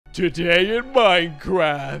Today in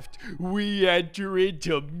Minecraft, we enter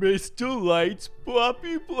into Mr. Light's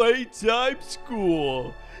Poppy Playtime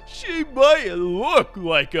school. She might look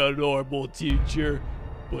like a normal teacher,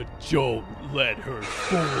 but don't let her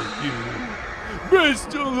fool you.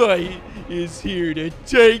 Mr. Light is here to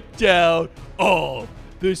take down all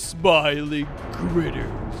the smiling critters.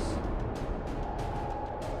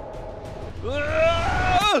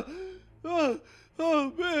 Ah!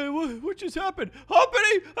 Oh man, what just happened?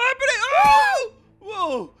 Happening! Oh!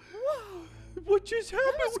 Whoa! What just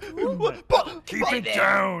happened? Keep it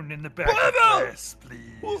down in the back of class, please.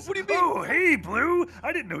 What do you mean? Oh, hey, Blue.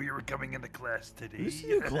 I didn't know you were coming into class today. This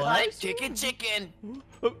is a class? Chicken.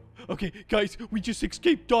 Okay, guys, we just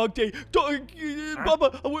escaped Dogday.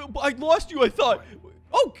 Bubba, I lost you, I thought.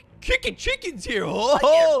 Oh, Kicking Chicken's here.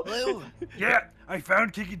 Oh, Blue. Yeah, I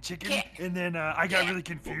found Kicking Chicken, and then I got really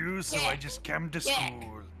confused, so I just came to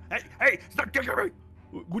school. Hey, stop kicking me!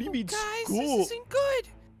 What do you mean Guys, school? this isn't good.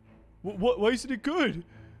 Why isn't it good?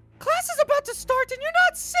 Class is about to start and you're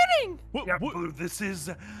not sitting. Yeah, Blue, this is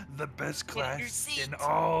the best Get in your class seat. in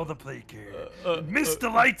all the play care. Miss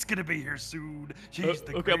Delight's gonna be here soon. She's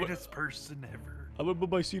the okay, greatest person ever. I'm gonna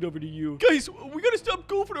move my seat over to you. Guys, we gotta stop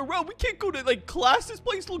goofing around. We can't go to, like, class. This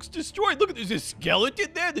place looks destroyed. Look, there's a skeleton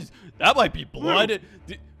there. That might be blood.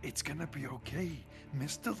 It's gonna be okay.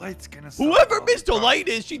 Miss Delight's gonna solve Whoever all the Miss Delight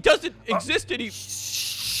is, she doesn't exist anymore.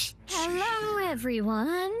 Hello,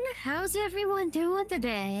 everyone. How's everyone doing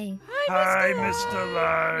today? Hi, Miss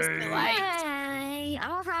Delight. Hi.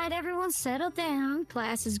 All right, everyone, settle down.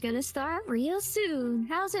 Class is gonna start real soon.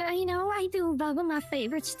 How's it? I do, Bubba, my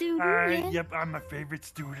favorite student. Yeah. Yep, I'm my favorite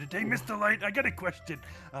student. Hey, Miss Delight, I got a question.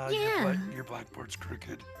 Yeah. Your blackboard's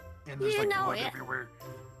crooked, and there's You like know blood it. everywhere.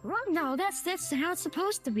 Well, no, that's how it's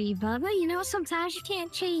supposed to be, Bubba. You know, sometimes you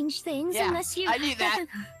can't change things Yeah, unless you. I knew that.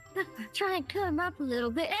 Try and come up a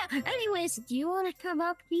little bit. Anyways, do you want to come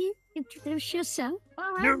up here, introduce yourself?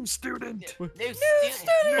 All right. New student. New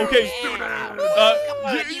student. Okay. Yeah. Come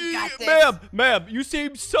on, you got this. Ma'am, you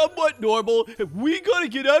seem somewhat normal. We gotta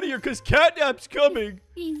get out of here because Catnap's coming.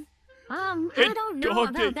 I Hey, don't know Dogday.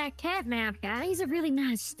 about that Catnap guy. He's a really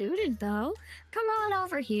nice student, though. Come on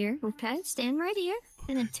over here, okay? Stand right here,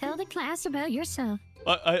 and then tell the class about yourself.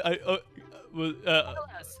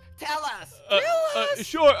 Tell us.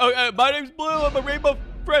 Sure. My name's Blue. I'm a rainbow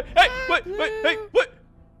friend. Hey, what?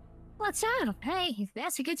 What's up? Hey,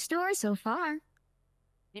 that's a good story so far.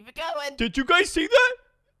 Keep it going. Did you guys see that?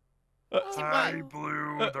 Hi,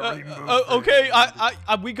 Blue, the rainbow. Okay,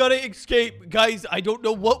 we gotta escape, guys. I don't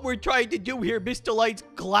know what we're trying to do here. Miss Delight's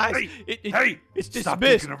class. Hey, it's stop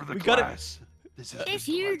dismissed. taking over the We gotta. class. This is If Miss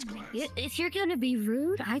you Delight's class. if you're gonna be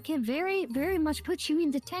rude, I can very much put you in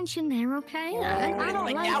detention there, okay? I don't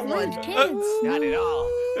like like that rude one. kids. Not at all.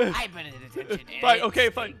 I've been in detention. and Fine. it Okay.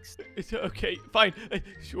 Fine. stinks. It's okay. Fine.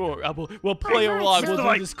 Sure. We'll play Alright, along. so-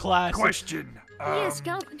 We'll do this class. Question. Yes,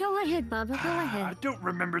 go ahead, Bubba. Go I ahead. don't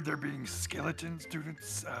remember there being skeleton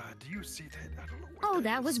students. Do you see that? I don't know. What Oh,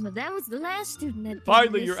 that is. that was the last student that did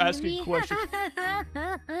Finally, this you're to asking me. questions.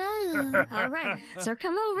 All right, so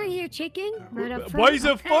come over here, chicken. Right up Why front, is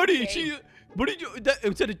it okay? funny? What did you?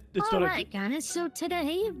 It's All not. right, guys. So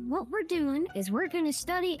today, what we're doing is we're gonna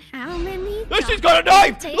study how many. She's got a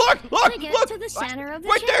knife! it Look! to get Look! to the center of the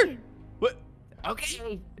Right there! chicken. What?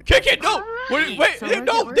 Okay. Kick it! No! All right, Wait! so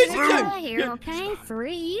No! we're This is gonna it! try here, okay?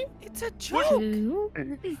 3, It's a joke. 2.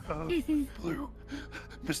 Blue.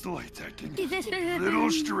 Miss Delight's acting a little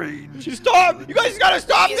strange. Stop! You guys gotta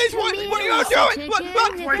stop this! Come What here, are you doing?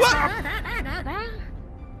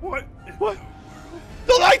 What? What?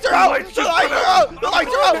 The lights are out! The lights are out! The lights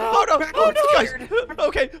are out! Oh no! Oh,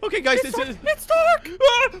 guys! Okay, guys, this is. It's dark.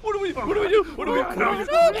 What do we do? What do we?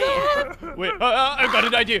 Wait, I got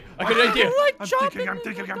an idea. I I'm thinking.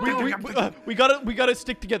 We gotta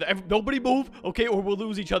stick together. Nobody move, okay, or we'll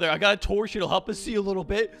lose each other. I got a torch. It'll help us see a little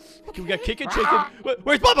bit. Okay, we got Kicking Chicken.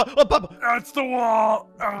 Where's Bubba? Oh, Bubba. That's the wall.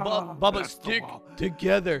 Bubba, That's the stick wall.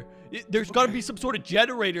 together. There's gotta be some sort of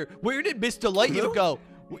generator. Where did Miss Delight even go?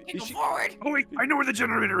 Is she? Forward. Oh wait, I know where the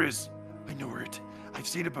generator is. I know where it. I've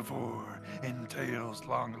seen it before in tales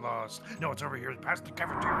long lost. No, it's over here, past the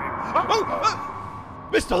cafeteria.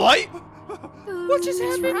 Miss Delight? What just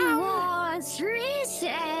happened? Wants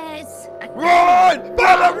recess. Run!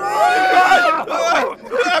 Bubba, run!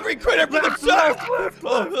 Every critter for themselves!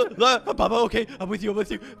 Bubba, okay, I'm with you.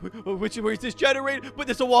 Where's this generator? But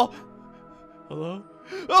there's a wall. Hello?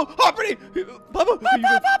 Oh, Hoppity! Bubba!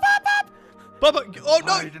 Bubba! Oh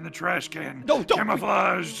no! Hide in the trash can. No, don't.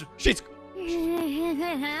 Camouflage. She's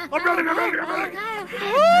I'm running.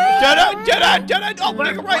 dead end! Oh,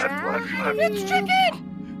 make it right! Left. It's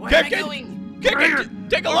chicken. Where am I Chicken. going? Kick it!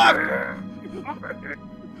 Take a left! Over here.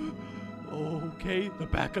 Okay, the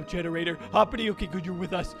backup generator. Hoppity, okay, good, you're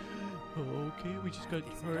with us. Okay, we just gotta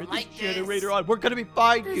turn the generator on. We're gonna be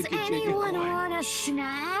fine. Does anyone want a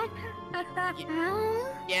snack?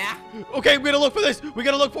 Yeah? Okay, we gotta look for this. We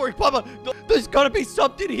gotta look for it, Papa. There's gotta be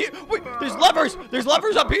something here. Wait, there's levers. There's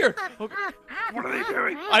levers up here. Okay. What are they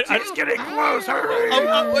doing? I- It's getting close. Hurry.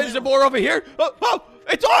 Is there more over here? Oh,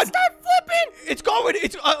 it's on. Start flipping! It's going.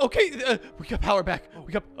 It's okay. We got power back.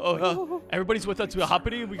 We got. Everybody's with us. We're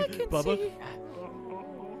hoppity. We got Bubba. See.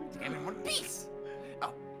 Give me one piece.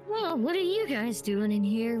 Well, what are you guys doing in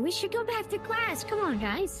here? We should go back to class. Come on,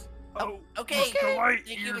 guys. Oh, okay. Mr. Light,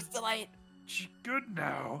 Thank you, you're Mr. Light. good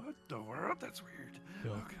now. What the world? That's weird.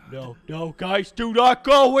 No, guys, do not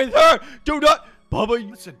go with her. Do not, Bubba.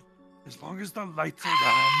 Listen, as long as the lights are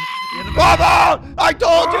on, Bubba! I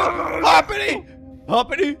told you,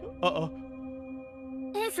 Hoppity.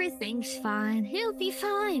 Everything's fine. He'll be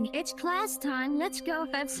fine. It's class time. Let's go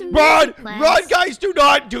have some Run, music class. run, guys! Do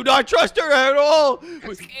not trust her at all.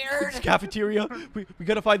 I'm scared. It's cafeteria. We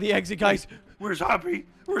gotta find the exit, guys. where's Hoppy?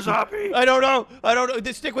 Where's Hoppy? I don't know.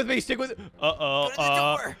 Just stick with me. Go to the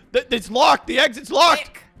door. It's locked. The exit's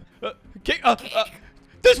locked. Kick.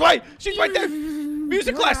 This way. She's right there.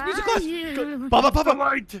 Music class. Go. The Bubba.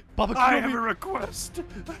 light. Bubba, I come have a over. request.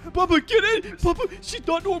 Bubba, get in. Bubba, she's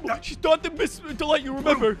not normal. She's not the Miss Delight you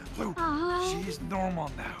remember. Blue, Oh. she's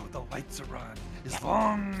normal now. The lights are on. As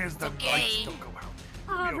long as the lights don't go out.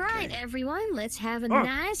 All Be right, okay. everyone, let's have a Oh.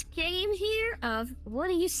 nice game here of, what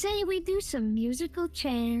do you say we do some musical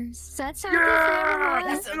chairs? Does that sound good for Yeah!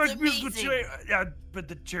 everyone? That sounds Like musical amazing. chair. Yeah, but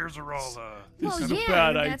the chairs are all, This Well, is a yeah,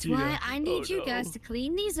 bad that's idea. why I need Oh, you no. guys to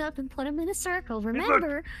clean these up and put them in a circle. Hey,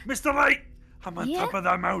 Remember, look, Mr. Light, I'm on Yeah? top of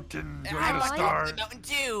the mountain. Do I I'm get a on star? the mountain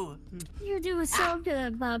too. you're doing so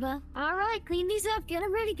good, Bubba. All right, clean these up. Get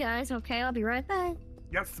them ready, guys. Okay, I'll be right back.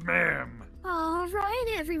 Yes, ma'am. All right,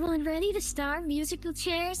 everyone ready to start musical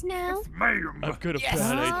chairs now? Yes, ma'am. I've got a Yes.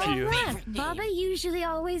 bad All idea. right, Bubba usually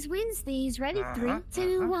always wins these. Ready? 3,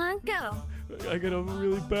 2, 1, go. I got a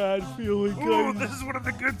really bad feeling, Ooh, guys. this is one of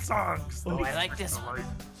the good songs. Oh, I like this one.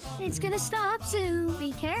 It's gonna stop soon.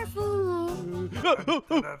 Be careful. Oh,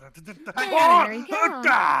 There you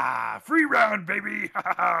go. free round, baby.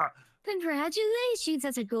 Congratulations,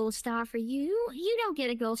 that's a gold star for you. You don't get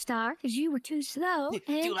a gold star because you were too slow. Do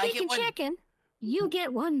And I get Chicken one? Chicken, you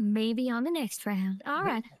get one maybe on the next round. All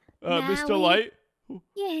right. Now Mr. we- Light,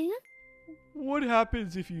 Yeah. what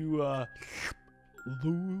happens if you,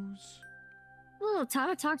 lose? Well,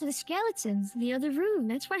 talk to the skeletons in the other room.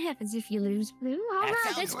 That's what happens if you lose. Blue. All That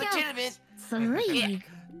right, sounds let's go. legitimate. 3,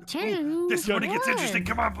 2, This is when it gets 1. interesting.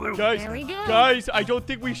 Come on, Blue. Guys, There we go. guys, I don't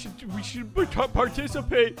think we should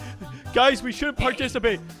participate. Guys, we shouldn't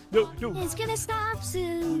participate. No. It's gonna stop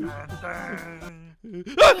soon.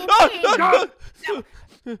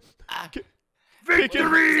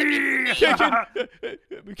 Victory!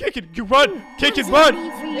 Kick it, you run! Kick it, run!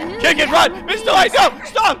 Kick it, run! Mr. Light, no!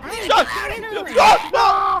 Stop!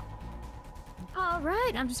 No! All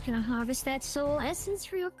right, I'm just gonna harvest that soul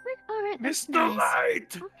essence real quick. All right, that's Mr. nice.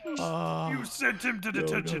 Light! Okay. You sent him to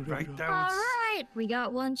detention, no, right? no. That All was... right, we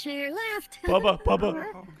got one chair left. Bubba, Oh, God.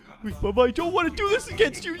 Bubba, I don't want to do this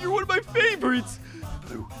against you. You're one of my favorites.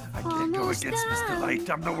 Blue, I can't go Almost against Mr. done. Light.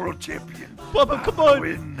 I'm the world champion. Bubba, come I'm gonna on.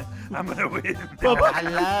 win. I'm gonna win. Bubba. I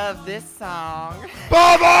love this song.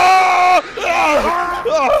 Bubba!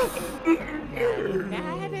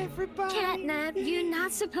 Night, everybody. Catnap, you're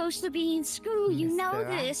not supposed to be in school. You know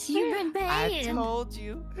Mister, this. You've been I banned. told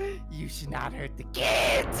you, you should not hurt the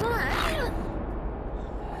kids. What?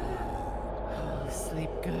 Oh, sleep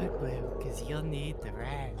good, Blue, because you'll need the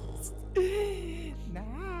rest. Night.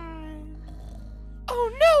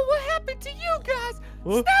 Oh no, what happened to you guys?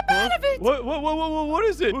 Snap out of it! What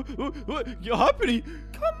is it? What? Hoppity!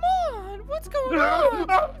 Come on, what's going on?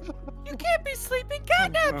 You can't be sleeping.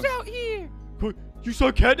 Catnap's out here. You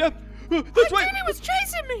saw Catnap? That's I right. think he was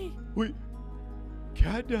chasing me. Wait,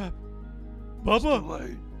 Catnap. Mr. Bubba,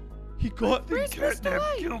 Light. he got. Where's Mr. Catnap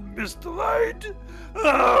Light? killed Mr. Light.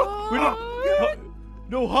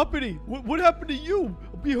 No, Hoppity. What happened to you?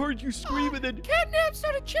 We heard you scream and then. Catnap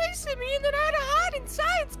started chasing me, and then I had to hide in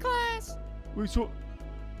science class. Wait, so.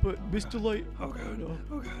 But Mr. Light. Oh, God. No.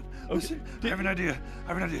 Oh, God. Okay. Listen, I have an idea.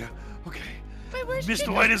 Okay. Wait, where's Mr.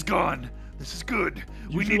 Chicken? Light is gone. This is good.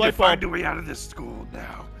 We Use your need to light find bulb. a way out of this school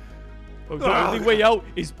now. Oh, the only way out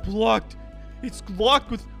is blocked. It's locked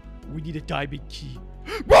with. We need a diamond key.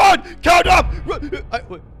 Run! Catnap!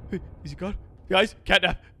 Run! Wait, is he gone? Guys,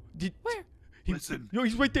 Catnap. Where? Listen. No,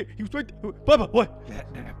 he's right there. He was right there. Bubba, what?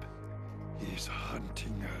 Catnap. He's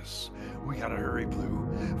hunting us. We gotta hurry, Blue.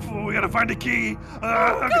 We gotta find a key.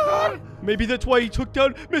 God. Maybe that's why he took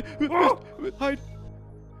down. Hide.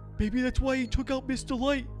 Maybe that's why he took out Mr.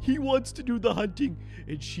 Light. He wants to do the hunting,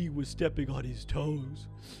 and she was stepping on his toes.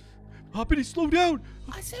 Hoppity, slow down.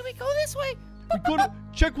 I say we go this way. We gotta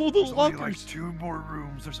check all the There's only lockers. like 2 more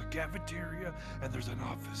rooms. There's a cafeteria and there's an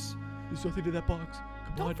office. There's nothing in that box.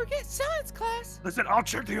 Come Don't on. forget science class. Listen, I'll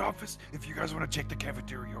check the office if you guys want to check the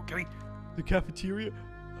cafeteria, okay? The cafeteria.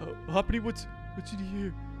 Hoppity, what's in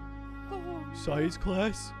here? Oh, Science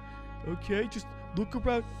class. Okay, just look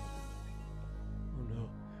around. Oh no.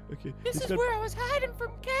 Okay. this it's is got- where I was hiding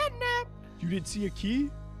from Catnap. You didn't see a key?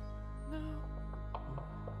 No.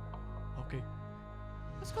 Okay.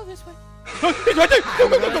 Let's go this way. He's right there! Go,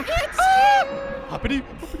 go, go, go! Hoppity,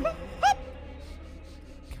 hoppity.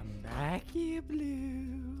 Come back here,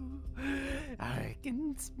 Blue. I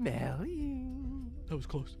can smell you. That was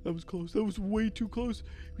close. That was close. That was way too close.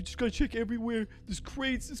 We just gotta check everywhere. There's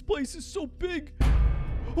crates. This place is so big.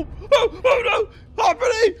 Oh no!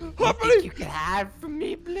 Hoppity! You Hoppity! can hide from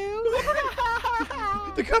me, Blue.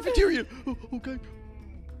 The cafeteria! Oh, okay.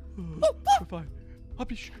 We're fine.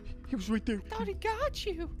 Hoppy, shh. He was right there. Thought he got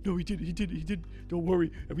you. No, he did. Don't worry.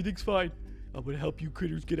 Everything's fine. I'm gonna help you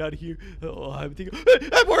critters get out of here. Everything.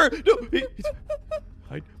 Edward! No!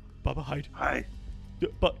 Hide. Baba, hide. Hi.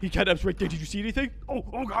 But he Catnap's right there. Did you see anything? Oh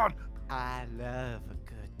God. I love a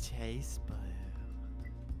good chase, Blue.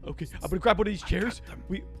 Okay, I'm gonna grab one of these chairs.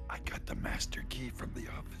 I got the master key from the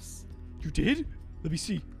office. You did? Let me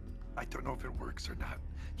see. I don't know if it works or not.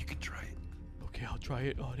 You can try it. Okay, I'll try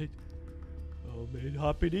it on it. Oh man,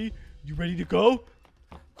 Hoppity, you ready to go?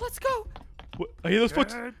 Let's go. What? I hear those foot.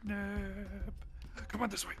 Catnap. Come on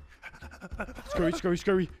this way. Scurry.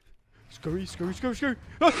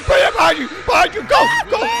 Behind you! Behind you! Go!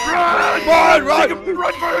 Run!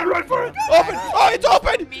 Run for it! Open! Oh, it's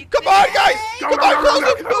open! Come on, guys! Come on, close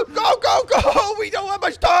it! Go! We don't have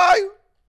much time!